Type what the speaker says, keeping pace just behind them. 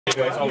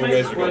guys, all the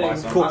guys are going to buy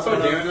some. Cool. I saw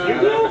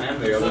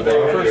Dan the other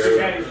day.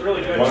 Yeah, he's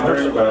really good.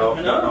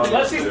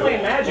 Unless he's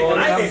playing Magic, and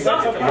I think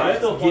that's okay. I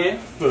still play.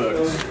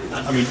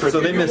 I mean, So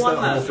they missed out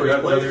on the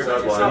first play there.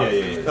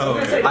 yeah. Oh,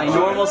 okay. I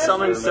normal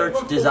summon search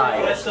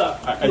desire.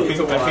 I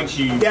think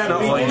she. Yeah,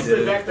 but he used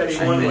the deck that he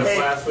won with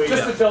last week.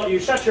 Just to tell you,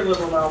 shut your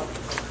little mouth.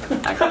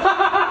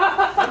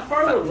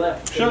 Farther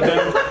left. Shut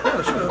down.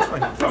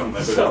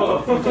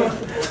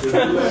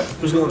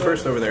 Who's going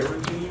first over there?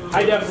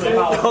 I definitely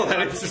apologize. Oh, that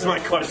answers my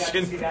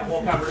question. See that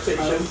whole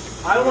conversation.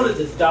 I wanted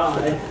to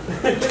die.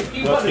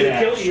 He wanted to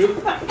kill you.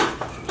 I'm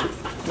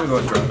going to go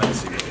and draw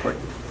Messi real quick.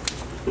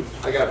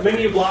 Then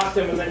you blocked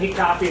him, and then he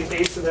copied and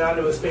pasted it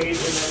onto his page,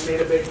 and then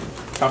made a big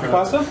Copy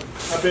pasta?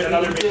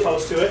 another big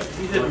post to it.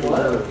 He did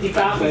what? He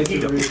copied. He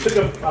took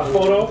a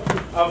photo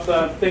of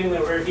the thing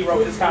where he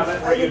wrote his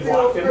comment where you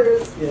blocked him.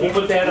 He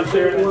put that up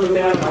there and then put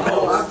that on the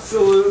post.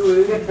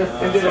 Absolutely.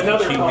 And did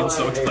another post.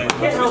 So excited.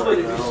 Can't help it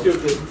if you're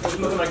stupid. There's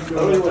nothing I can do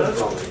about that.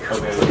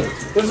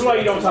 This is why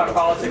you don't talk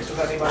politics with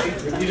anybody.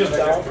 You just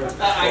don't.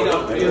 I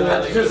know.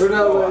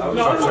 No, I'm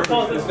not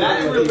calling this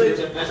That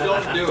religion, just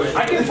don't do it.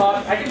 I can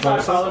talk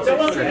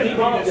politics. Any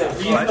politics.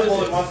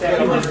 Reasonable and wants to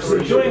have.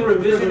 We're doing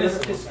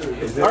revisionist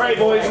history. All right,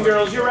 boys and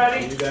girls, you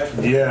ready?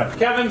 Yeah.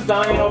 Kevin's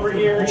dying over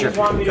here. He just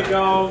wanted me to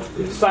go.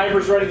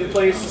 Cyber's ready to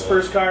place his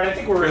first card. I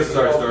think we're ready to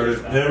go.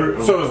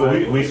 So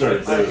we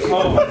started.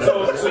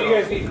 Oh, so you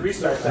guys need to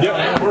restart that.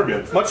 Yeah, we're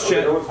good. Much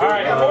chat. All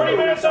right, 40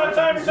 minutes on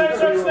time. Your time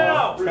starts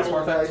now. Where's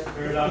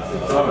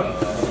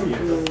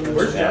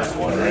that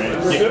one?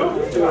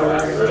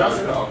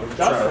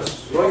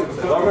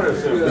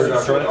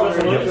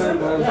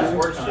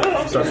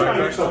 Start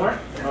fighting somewhere.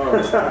 Oh,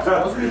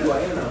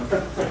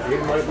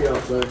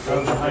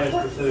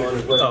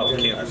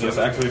 can't. Yes,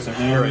 actually, it's in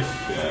here.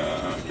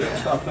 Yeah.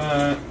 Stop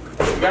that.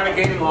 You got a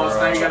game lost,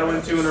 now you got to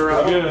win 2 in a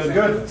row. Good.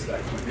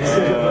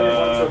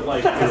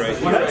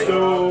 Let's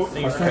go.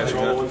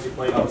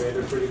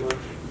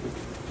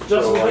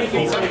 Just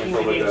taking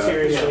the game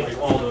seriously.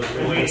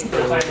 Waiting for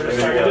the timer to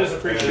start. It is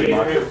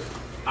appreciated.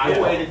 I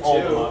waited too.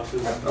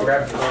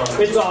 Okay.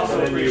 It's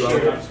also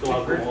appreciated.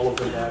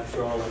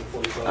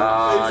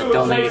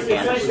 Don't make it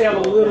It's nice to have a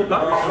little bit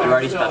more. You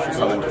already special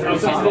summoned. You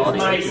It's can't quality.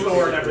 nice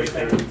store and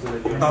everything.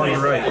 Oh, you're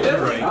right.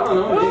 You're right.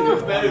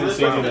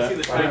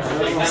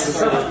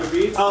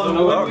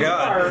 Oh,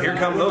 God. Here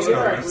come those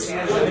comments. The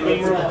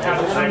game room will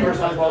have the timers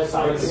on both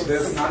sides. I'm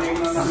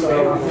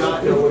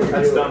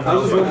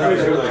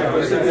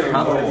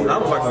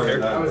fucking here.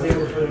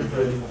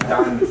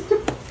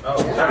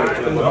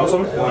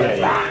 Awesome. You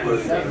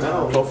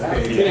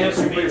gonna have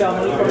some beatdown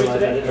money for me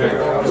today?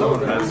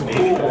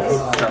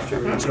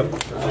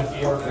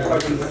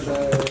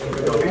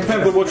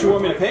 Depends on what you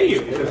want me to pay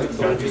you. I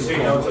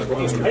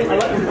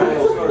like money.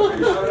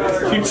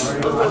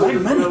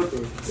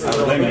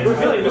 We're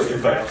really Mr.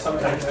 Crab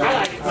sometimes. I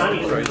like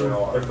money.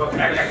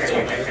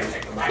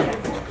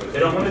 They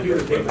don't want to do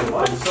the paper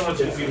one. So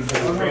much as you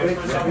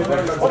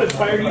what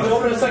inspired you to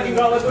open a second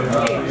Gauntlet with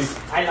games?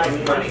 I like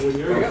money.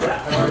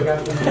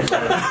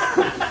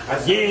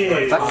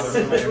 Yes.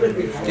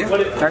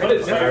 What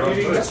inspired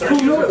you to start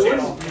using the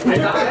channel?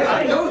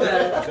 I know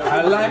that.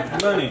 I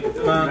like money.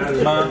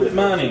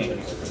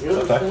 Money. I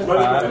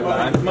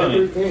like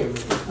money.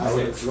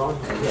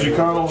 Did you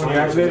call when you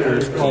activated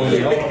or call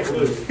me?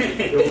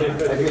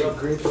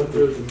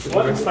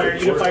 What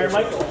inspired you to fire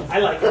Michael? I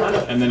like money.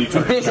 And then you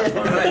took it.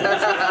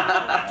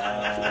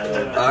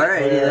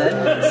 Alright,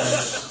 then.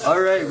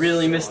 Alright,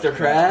 really, Mr.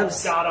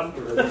 Krabs? Got him.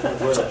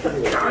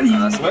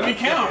 Let me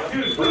count.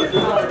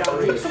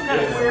 Some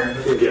kind of weird.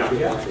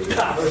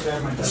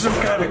 Some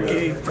kind of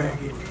gay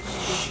faggot.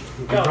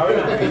 No, you're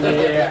not.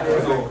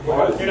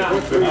 You're not. I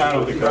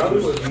don't think that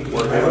was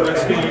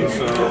next game,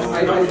 so.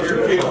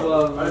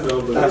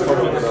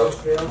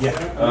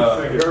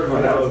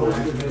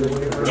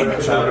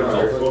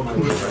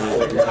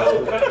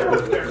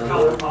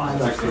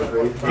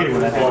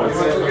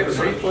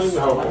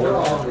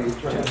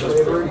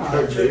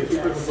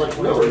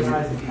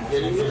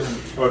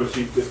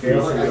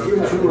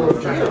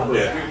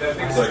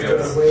 It's like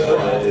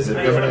is it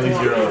definitely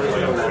 0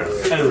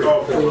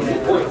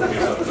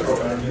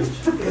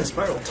 Yeah,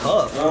 Spiral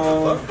tough.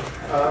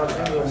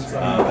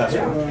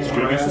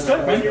 Screw against the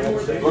stack, man.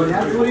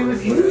 That's what he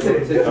was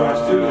using.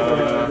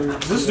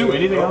 Does this do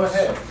anything else?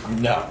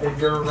 No.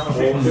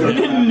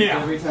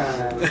 Every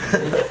time.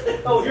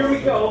 Oh, here we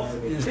go.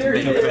 There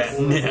it is.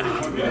 Oh,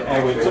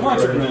 wait, it's a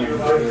monster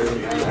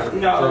man.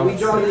 No, we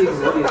draw the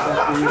exhibits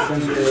after we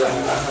send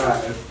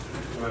it.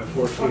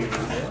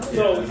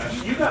 So,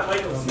 you got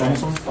Michael's.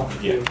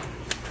 Yeah.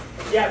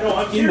 Yeah, no,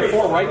 I'm In the serious.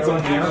 4 rights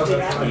on here.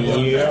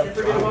 Yeah.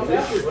 Forget about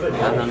that?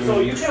 So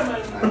you come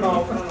in.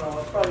 No,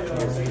 it's probably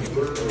the same.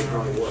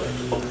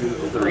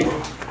 3.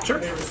 Sure. I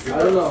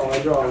don't know, I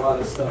draw a lot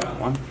of stuff.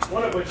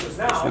 One of which is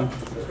now.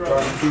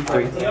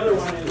 3. The other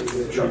one is.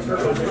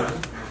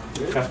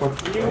 You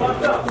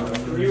walked up.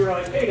 You were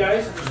like, hey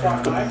guys, just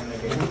walk by.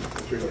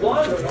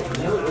 Blonde.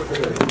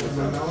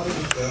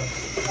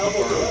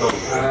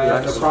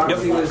 The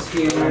proxy was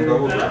here.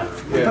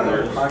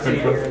 Proxy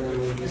here, and then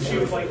we just she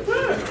was like,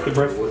 Good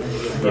breath. it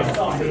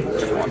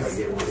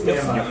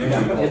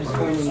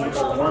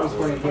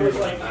was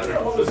like,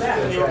 what was that?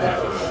 And they were like,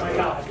 oh my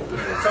god.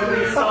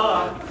 Somebody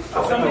saw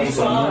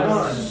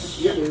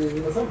us.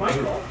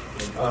 Michael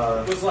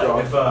was like,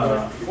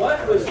 what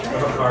was that?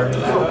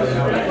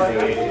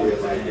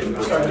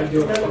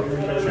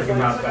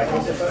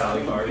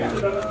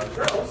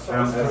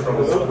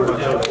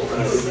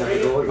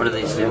 What do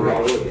these do?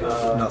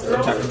 Nothing.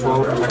 Attack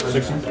 12, attack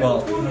 16.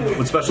 Well,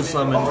 with special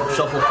summon,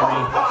 shuffle 3,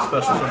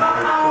 special summon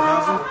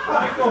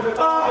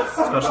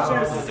 4,000. Special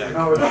summon 4,000.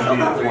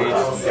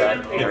 Yeah,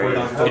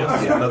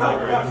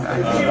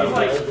 nothing. She was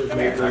like,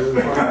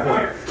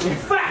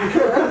 fuck!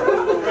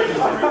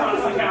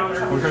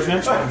 What curse name?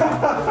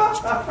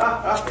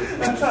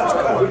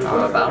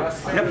 About.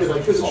 Yep.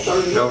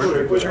 Go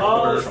over. Sure. Oh,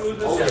 Or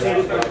smooth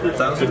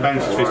 1,000.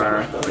 Advantage is facing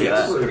right. Look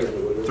at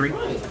that. 3.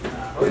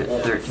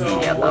 13,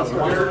 yeah, 1,000.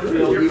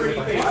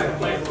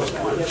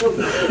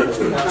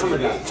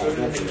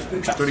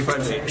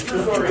 35 feet.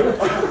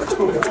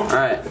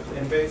 Alright.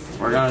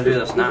 We're gonna do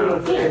this now.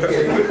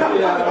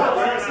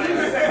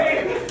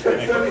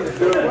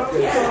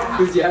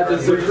 Because you had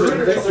to search for the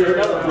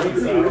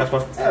That's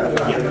what.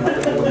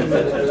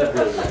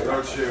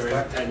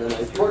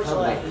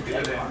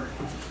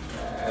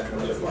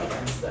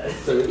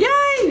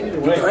 Yay!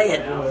 Play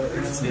it.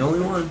 It's the only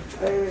one.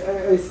 I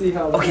see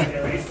how. Okay.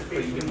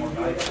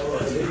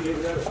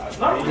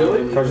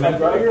 Curse name?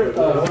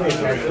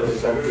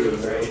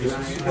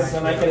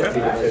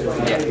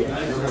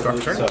 Drop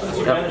turn.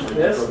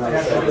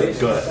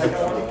 Good.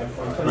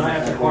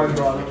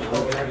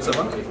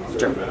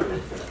 Sure.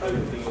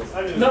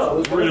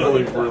 No.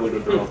 Really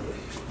good draw.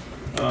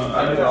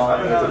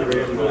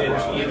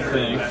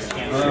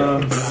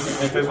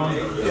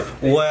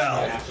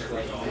 Well,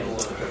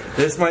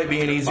 this might be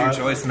an easier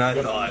choice than I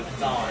thought.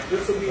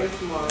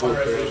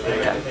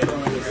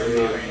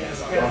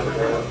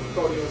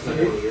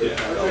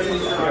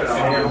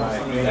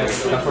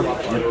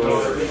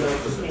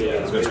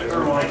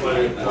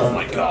 Oh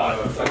my god.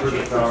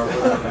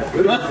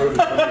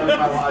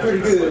 Pretty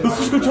good. This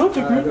is good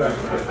tactic, man.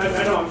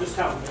 I know, I'm just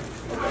counting.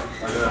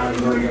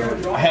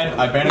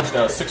 I banished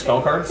 6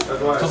 spell cards, so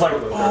I was like,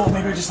 oh,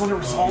 maybe I just let it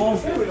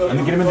resolve and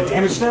then get him in the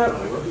damage step.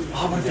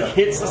 Oh, but if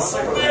he hits, that's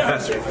like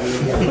Faster.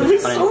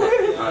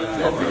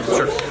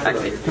 Sure.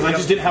 Activate. because I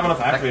just didn't have enough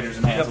activators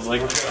in hand. So I was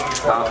like,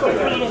 Pop.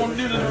 I don't want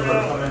to do this.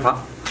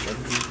 Pop.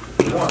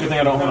 Good thing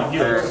I don't want to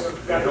heal. There.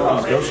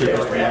 Ghost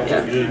Reaper's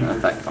reactive. Yeah.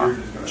 Effect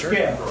on. Sure.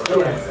 Alright,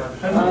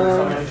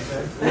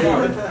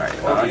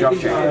 drop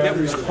turn.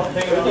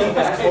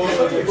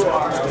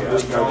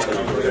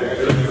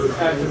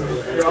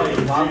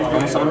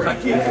 Some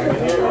effect.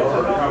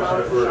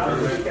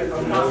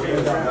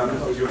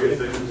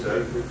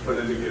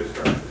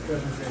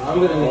 I'm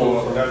gonna need.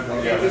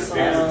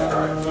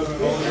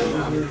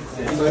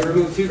 So I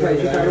remove 2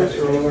 counters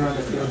or one on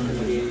the field.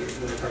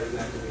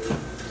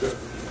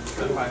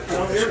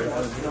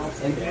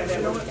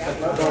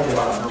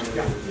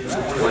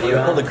 What do you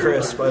I pulled a have?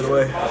 Chris, by the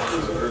way.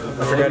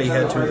 I forgot he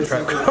had 2 of the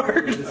trap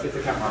cards.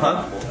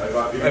 Huh?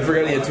 I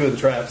forgot he had 2 of the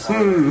traps. So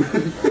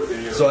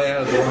I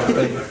added the wrong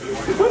thing.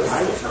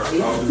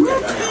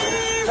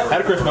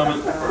 Had a Chris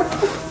moment.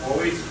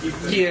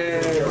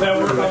 Is that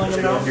what we're calling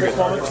him now? Chris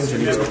moment?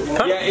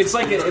 Yeah, it's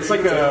like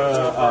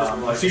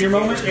a senior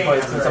moment,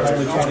 but since I'm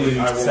only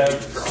 27,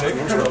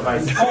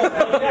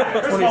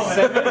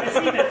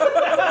 27.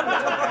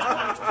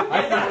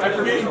 I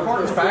forget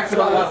important facts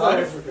about my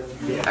life.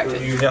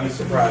 Activate. Yeah.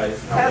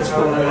 That's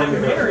fun. I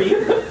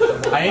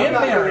am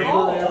married.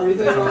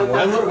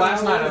 I looked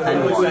last night. I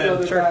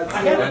literally said,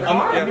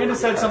 Amanda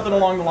said something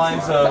along the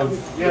lines of,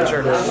 I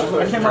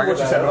can't remember what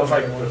she said, but I was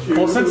like,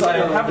 well, since I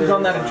haven't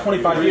done that in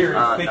 25 years,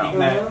 thinking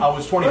that I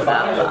was 25,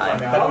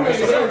 that makes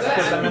sense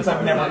because that means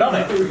I've never done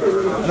it.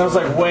 And I was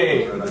like,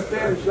 wait,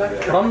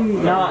 but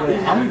I'm not.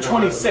 I'm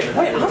 26.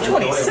 Wait, I'm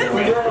 26.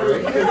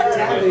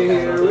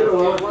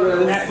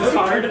 That's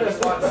hard.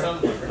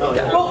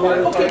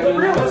 Well, okay, but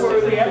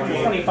realistically, after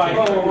 25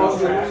 years,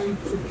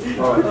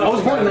 I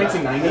was born in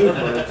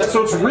 1990,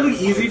 so it's really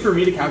easy for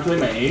me to calculate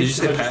my age. Did you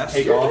say because I pass?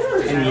 just take off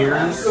 10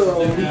 years.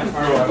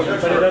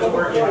 but it doesn't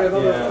work yet.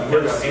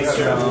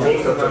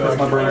 Because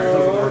my brain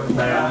doesn't work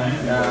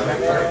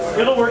that.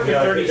 It'll work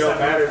at 37.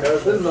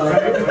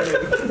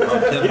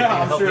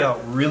 Yeah, help you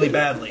out really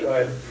badly.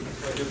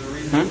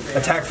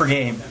 Attack for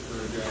game.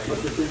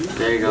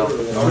 There you go.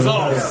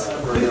 Results. I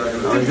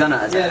was gonna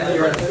attack. Yeah,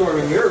 you're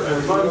storming your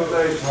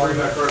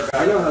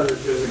I know how to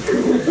do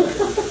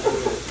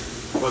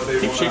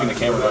Keep shaking the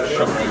camera by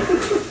shuffling.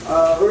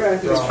 We're gonna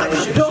have to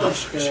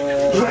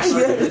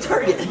You had the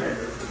target.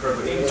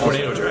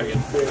 Tornado Dragon.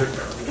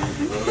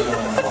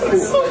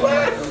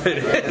 It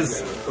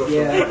is.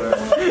 Yeah.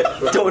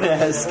 Don't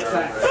ask. Oh,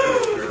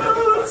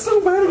 that's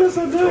so bad. I guess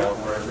I did.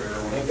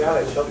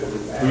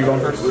 Were you going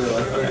first?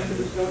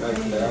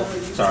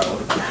 Sorry.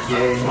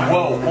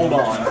 Whoa, hold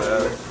on.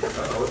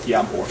 Yeah,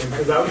 I'm 4.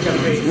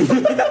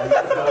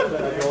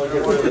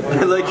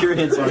 I like your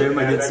answer there,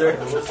 my good sir.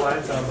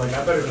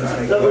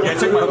 Yeah, I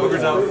took my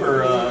ogres out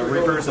for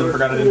Reapers and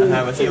forgot I didn't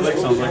have a Helix,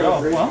 so I was like,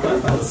 oh, well,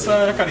 that's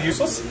kind of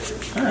useless.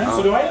 Alright.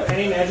 So do I have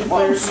any magic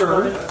players?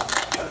 Sure.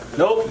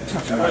 Nope.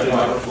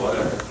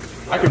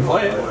 I can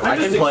play it. I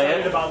can play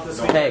it. About this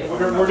Hey.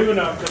 We're doing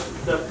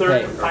the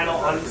third final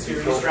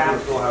unseries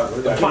draft.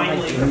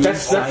 Finally.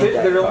 That's it?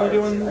 They're only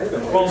doing...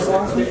 Well,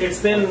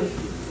 it's been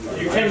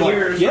 10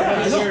 years.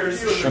 Yeah, 10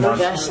 years.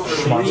 Best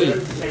 3.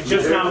 They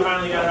just now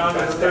finally got it on to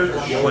the third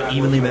one. What,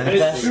 evenly And matched? it's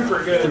Best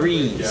super good.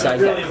 3 side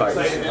deck cards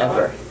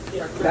ever.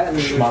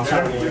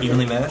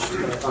 Evenly matched?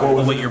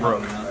 Oh, wait, you're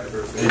broke.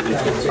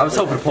 I was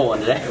hoping to pull one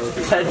today.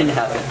 That didn't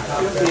happen.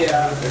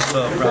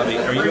 So, Robbie,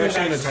 are you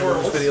actually going to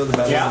turn this video the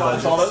Battle Yeah, of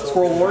that's all that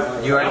Squirrel War.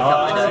 You already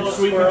got my deck.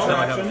 Sweet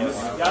Interactions.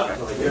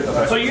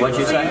 So you, What'd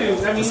you say?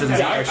 This is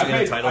actually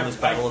going to title this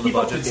Battle of the Keep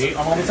up to Budgets. date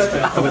on all the sets.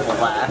 I would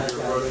laugh.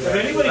 If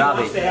anybody Robbie,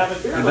 wants to have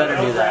it, you better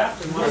do that.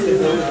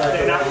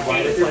 they're not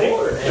paid to play.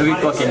 It'd be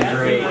fucking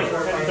great.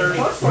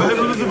 What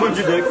is a bunch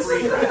of decks?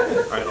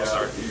 Alright, I'll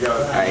start.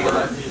 Alright,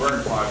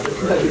 good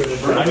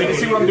luck. I need to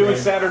see what I'm doing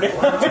Saturday.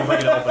 I'm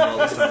going to open all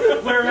this time.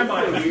 Where am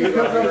I?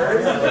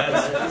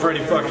 That's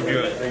pretty fucking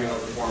good. Do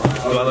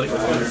I like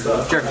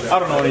it? Sure. I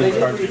don't know any of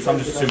these cards, so I'm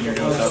just assuming you're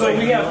doing So something.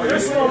 we have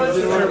Chris moments,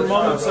 which are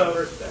moments of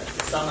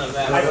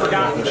I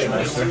forgot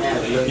things.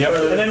 Yep.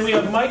 And then we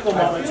have Michael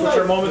moments, which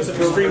are moments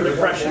of extreme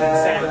depression and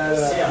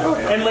sadness.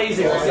 And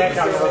laziness, that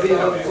kind of stuff.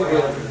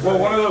 Well,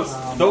 one of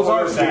those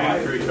are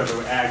sad.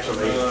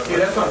 Actually.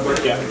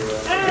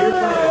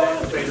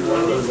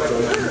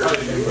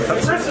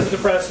 Chris is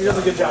depressed, he does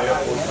a good job.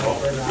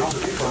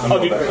 Oh,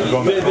 dude,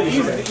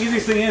 the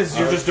easiest thing is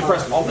you're just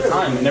depressed all the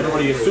time, and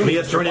everybody assumes. Me,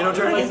 it's tornado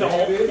turn?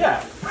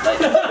 Yeah.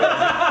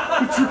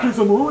 The trick is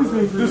I'm always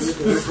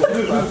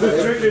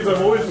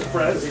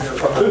depressed.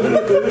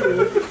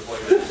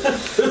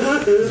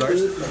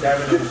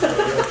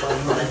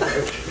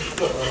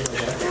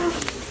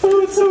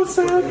 Oh, it's so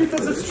sad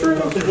because it's true.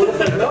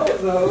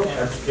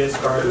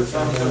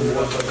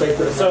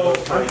 So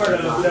I'm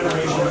part of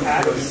Generation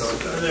X,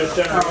 and there's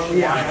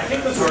Generation Y. I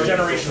think this is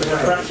Generation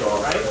Depression,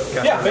 right?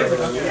 Yeah,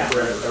 basically.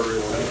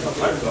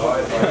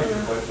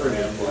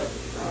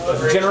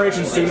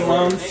 Generation student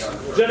loans.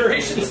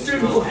 Generation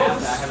Student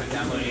Loans.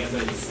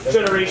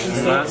 Generation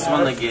Student That's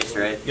one that gets,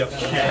 right? Yep.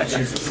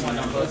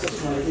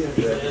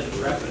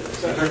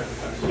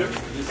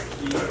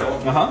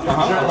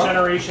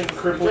 Generation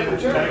Crippling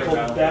Medical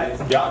Debt.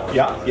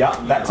 Yeah,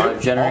 that too. All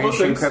those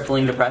Generation things.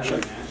 crippling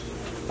depression.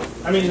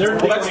 I mean, they're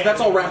Well, that's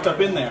all wrapped up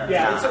in there.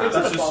 yeah, it's a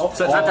both.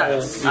 Not that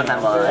well.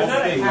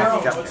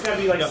 It's gotta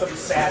be like some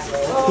sad.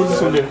 Who's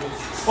this one do?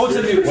 Oh, it's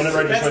a new. Whenever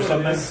I That's destroy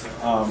what it something,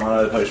 is.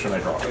 another place from my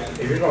draw.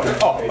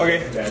 Oh, okay.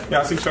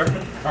 Yeah, seems fair.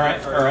 All right.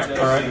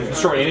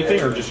 Destroy anything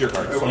or just your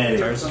cards?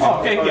 Oh,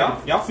 okay.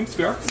 Yeah, seems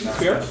fair.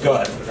 Go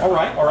ahead. All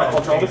right.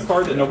 I'll draw this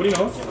card that nobody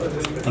knows.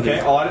 Okay,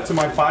 I'll add it to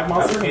my 5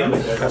 monster hand.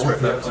 That's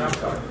perfect.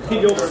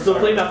 You'll still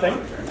play nothing.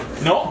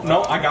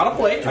 No, I gotta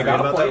play. It's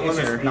about that just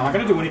one, or- not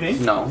gonna do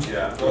anything. No.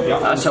 Yeah.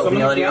 I was hoping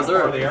you let it go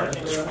through. there.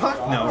 Fuck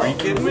no, are you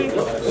kidding me?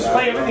 Just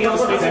play everything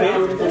else.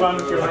 Move on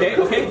with your life.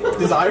 Okay.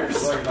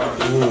 Desires.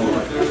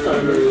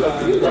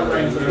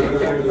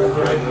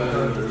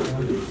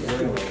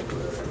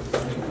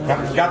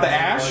 Got the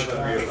ash.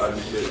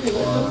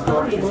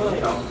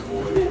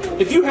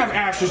 If you have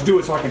ash, just do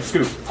it so I can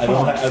scoop. I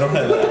don't have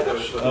that.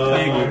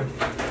 Thank you.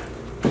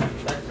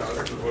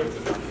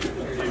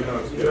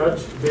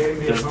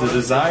 Does the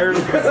desires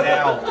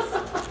resolve?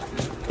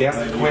 That's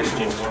the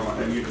question.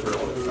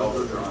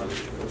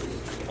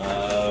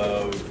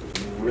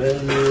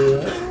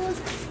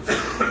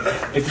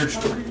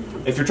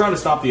 If you're trying to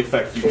stop the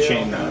effect, you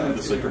chain the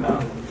sleeper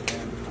now.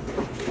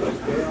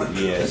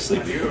 Yeah,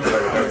 sleepy.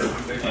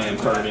 And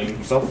targeting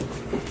himself.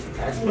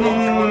 If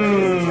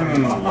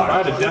I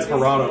had a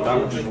Desperado, that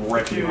would just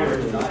wreck you.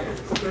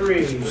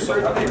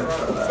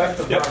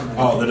 Yep.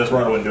 Oh, the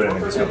Desperado wouldn't do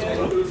anything. This goes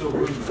well.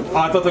 Oh,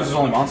 I thought this was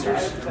only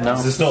monsters. No.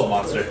 This is still a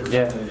monster.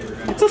 Yeah.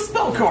 It's a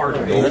spell card.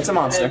 That's a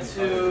monster.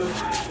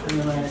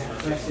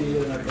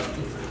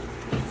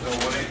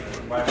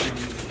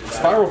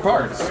 Spiral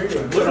cards.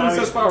 Literally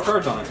says spiral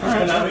cards on it. All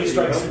right.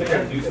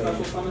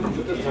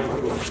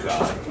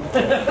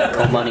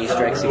 Cold money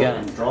strikes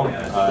again.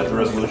 The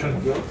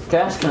resolution.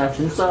 Gas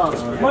connection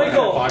stops.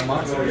 Michael! 5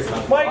 monsters.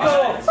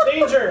 Michael!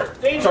 Danger!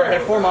 Danger! Sorry, I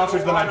had 4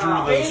 monsters, then I drew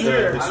the...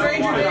 Danger!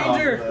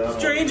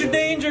 Stranger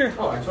danger!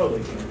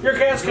 Your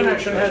gas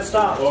connection has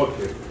stopped. All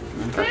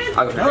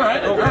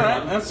right.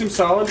 That seems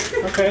solid.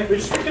 Okay. We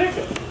just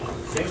reconnected.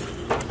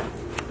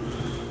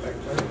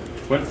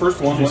 Went first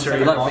one. Went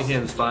second Luck one.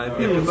 begins 5.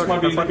 This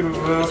might be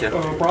indicative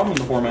of a problem in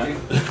the format.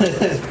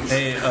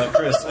 Hey,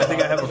 Chris, I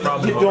think I have a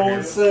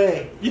problem.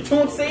 say. You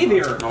don't say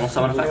there. Normal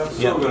summon effect.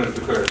 Yeah.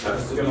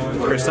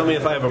 Chris, tell me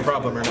if I have a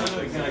problem or not.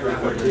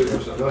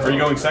 Are you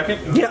going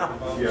second? Yeah.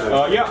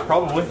 Yeah,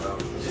 probably.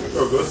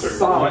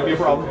 Might be a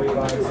problem. You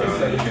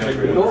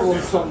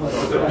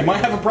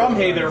might have a problem.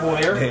 Hey there,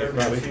 boy there. Hey,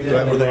 Robbie. Do I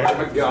have a there? I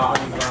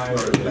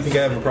think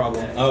I have a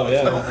problem. Oh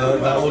yeah,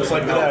 that looks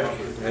like the deck.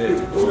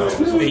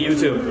 Hey, you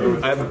too.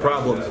 I have a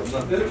problem.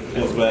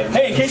 Feels bad.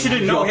 Hey, in case you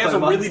didn't know, he has a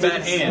really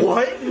bad hand.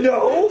 What?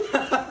 No.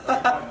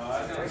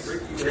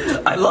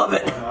 I love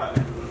it. I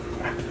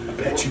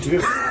bet you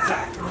do.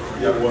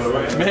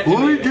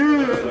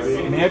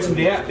 Imagine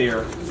that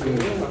there.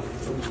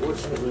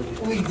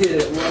 We did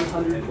it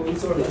 100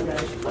 points.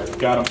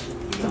 Got him.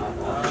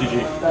 GG.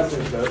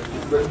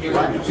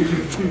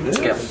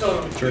 Skip.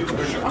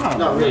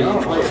 Not really.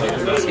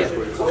 Skip.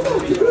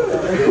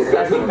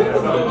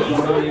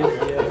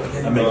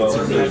 I make it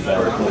seem really bad.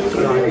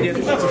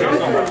 That's okay.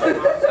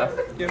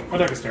 My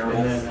deck is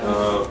terrible.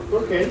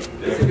 Okay.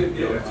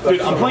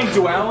 Dude, I'm playing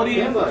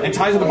Duality and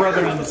Ties of the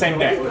Brethren in the same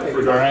deck.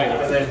 Alright?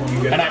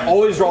 And I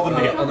always draw them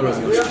together.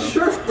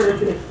 Sure.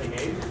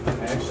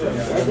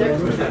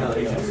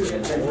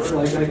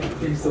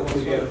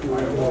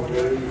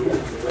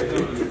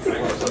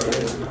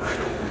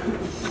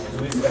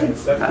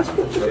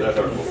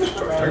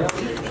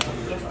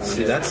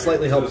 See, that's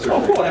slightly helpful.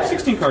 Oh, cool. I have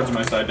 16 cards in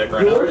my side deck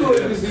right now. Sure.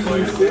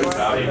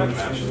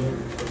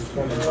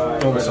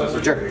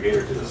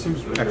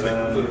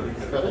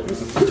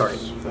 Target.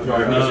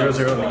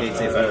 0/0 negate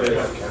safe fire.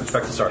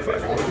 Effect to start fire.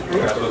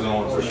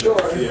 Sure.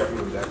 Do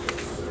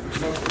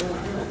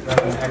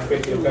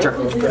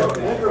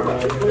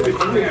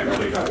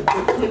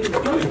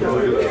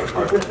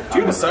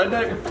you have a side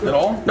deck at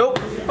all? Nope.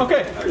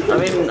 Okay. I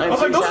mean, I I was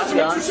have like, 3 those are some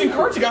Zaphion. interesting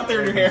cards you got there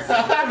in your hair.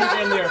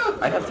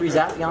 I have 3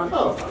 Zaphion.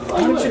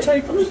 Why don't you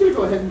take? I'm just gonna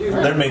go ahead and do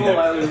that. They're main deck.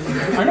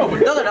 I know, but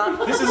No, they're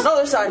not. This is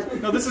another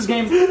side. no, this is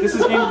game 2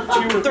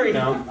 or 3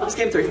 now. It's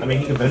game 3. I mean,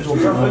 he can Pendulum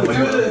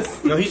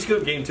from No, he's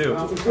good game 2.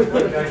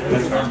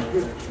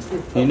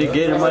 You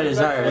negated my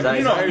desires.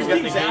 You know, you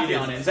leave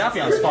Zaphion in.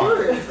 Zaphion's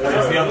fine.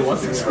 It's the other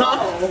ones that's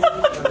not.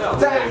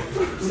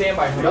 Stand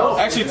by.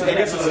 Actually, I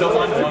guess it's still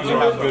fine as long as you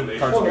have good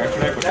cards in your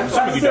extra deck, which I'm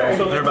assuming you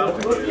don't. They're about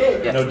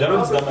No,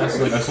 Devin's dumbass.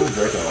 Like, I sold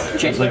Draco.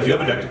 He's like, do you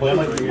have a deck to play? I'm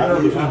like, I don't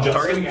know, between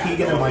Justin,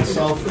 Keegan, and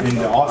myself, and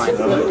Austin.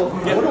 I'm like,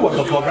 I wonder what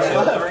the fuck I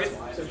have.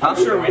 I'm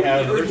sure we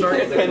have. There's a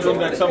Pendulum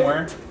deck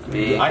somewhere.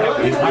 Me. I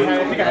think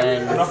I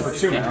have enough for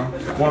 2 now.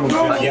 One of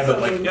them. Yeah, but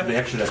like the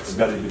extra deck is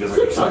gutted because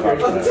like suck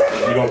after that.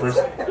 You go first.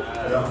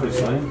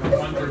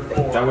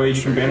 That way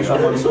you can banish all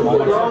my small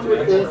cards.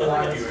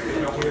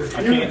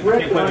 I can't play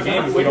the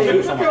game if we don't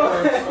banish all my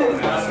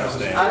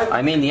cards.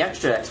 I mean, the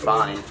extra deck's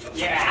fine.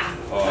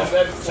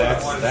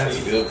 That's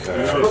good,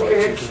 card.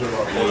 Okay.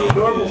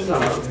 Normal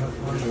stuff.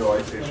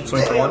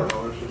 Swing for 1.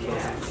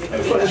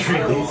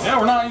 Yeah,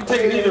 we're not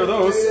taking either of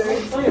those.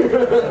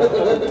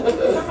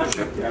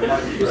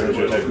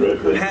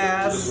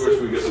 Pass.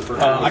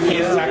 I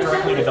can't attack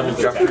directly to double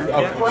destruction.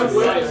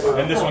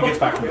 And this one gets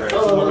back to me.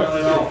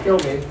 Kill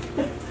me.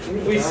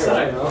 We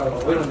suck.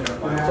 We don't know.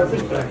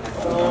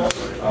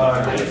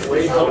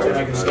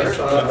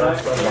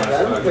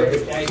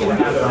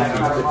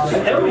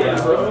 Hell yeah,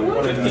 bro.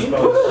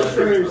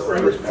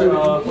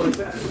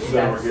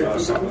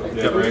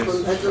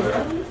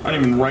 I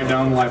didn't even write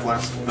down life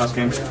last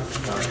game.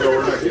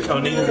 Oh,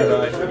 neither did I.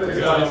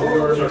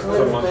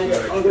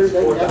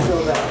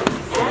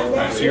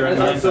 Alright, so you're at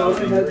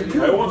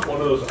 9,000. I want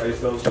one of those ice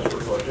cells just for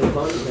collection.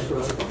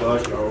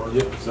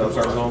 Yep. So that's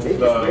our result.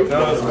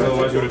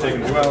 Otherwise, we would have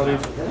taken Duality.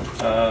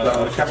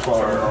 Capspaw.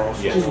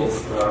 Yeah.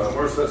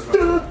 Where's this? I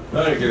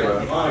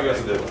guess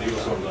it did. He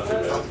was something not too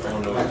bad. I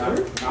don't know. I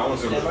want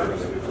to see what we're going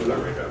to do for that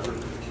right after.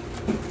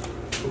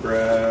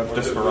 Grab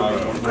Desperado.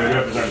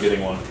 Raiders aren't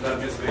getting one.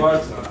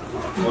 What?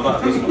 Well, not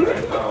this one,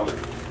 right?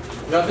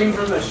 Nothing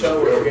from the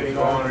show we're getting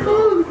on.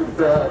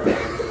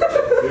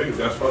 You think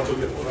Despot will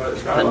get one?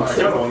 It's kind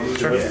of one.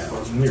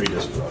 Yeah. Maybe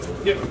Desperado.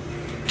 Yep.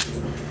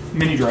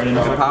 Mini Dryden.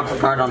 Pop a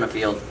card on the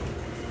field.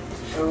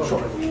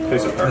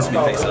 Face up.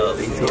 Face up.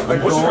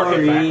 What's your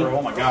hit back row?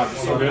 Oh my god,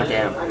 it's so good.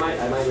 Damn.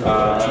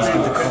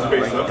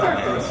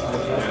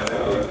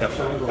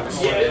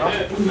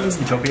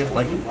 Utopia,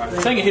 like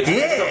Saying it hits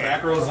face up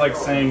back row is like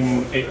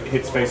saying it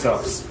hits face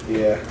ups.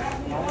 yeah.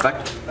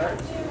 Effect.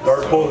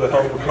 Dark Hole is a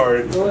helpful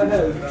card.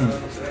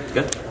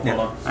 Good. Yeah.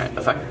 Alright,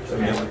 effect. How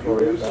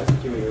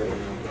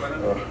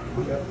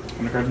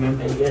many cards in?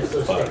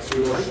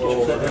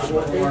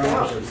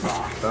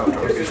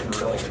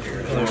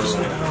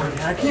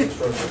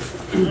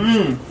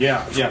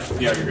 Yeah,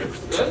 you're good.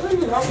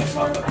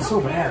 That's so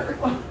bad.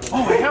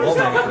 Oh, I have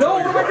that. No,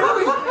 what am I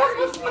doing?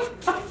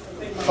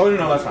 Oh,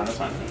 no, that's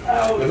fine.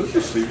 Is this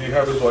the sleeve you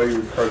have is why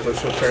your cards are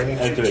still turning?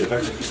 Activate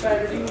effect.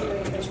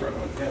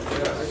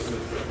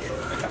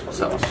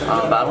 So,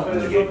 battle.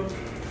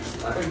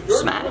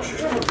 Smash.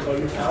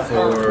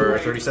 For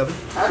 37.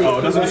 Oh,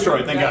 it doesn't destroy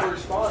it, thank God.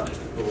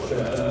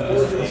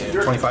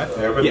 25.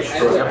 Yeah.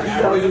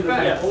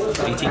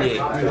 18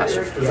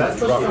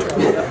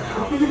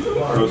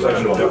 Rose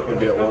actually definitely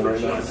be at 1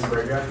 right now.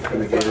 And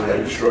the game is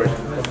destroyed.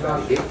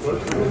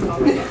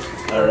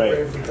 Alright.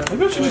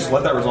 Maybe I should just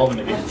let that resolve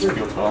into game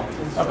field spell.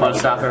 Want to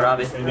stop it,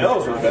 Robbie? Yeah, that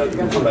was really bad.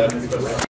 Not bad.